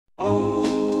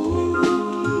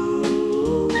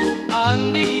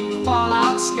underneath the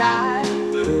fallout sky,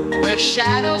 where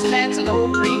shadows dance and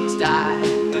old dreams die.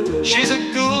 She's a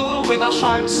ghoul with a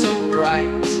heart so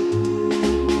bright,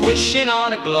 wishing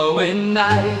on a glowing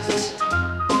night.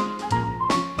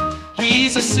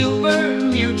 He's a super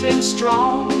mutant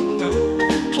strong,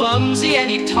 clumsy and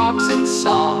he talks in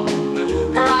song.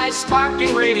 Her eyes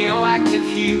sparkling radioactive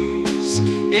hues,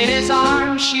 in his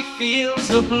arms she feels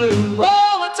the blue.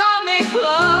 Oh, atomic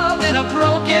love in a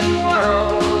broken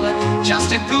world,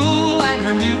 just a ghoul and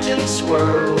her mutant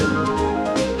swirl.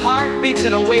 Heartbeats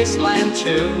in a wasteland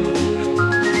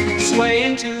tune,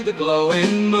 swaying to the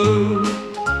glowing moon.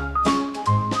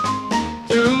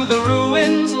 Through the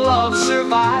ruins love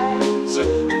survives,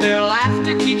 their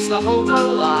laughter keeps the hope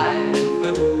alive.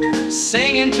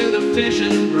 Singing to the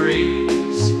fission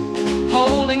breeze,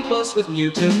 holding close with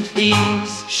mutant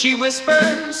ease. She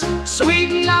whispers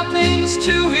sweet nothings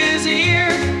to his ear,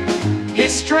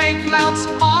 his strength melts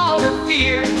all her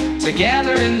fear.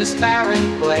 Together in this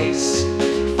barren place,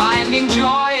 finding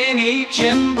joy in each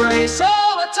embrace.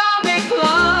 Oh, atomic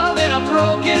love in a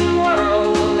broken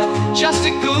world, just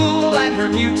a ghoul and her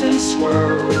mutant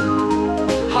swirl.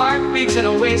 Heartbeats in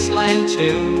a wasteland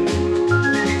tune,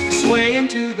 swaying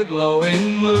to the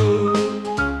glowing moon.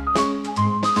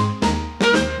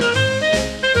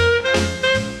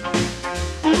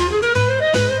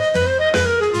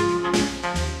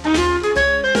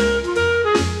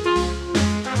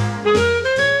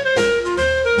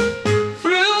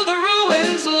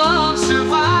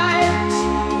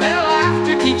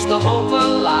 The hope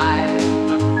alive,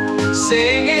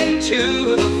 singing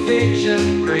to the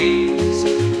fission breeze,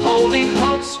 holding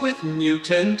hopes with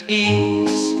mutant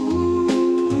ease.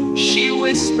 She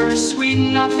whispers sweet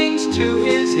nothings to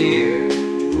his ear,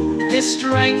 his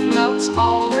strength melts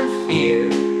all her fear.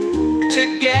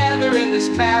 Together in this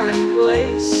barren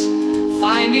place,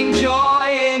 finding joy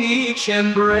in each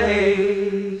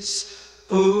embrace.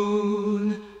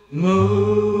 Moon,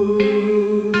 moon.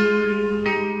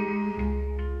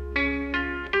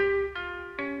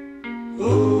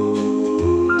 Ooh.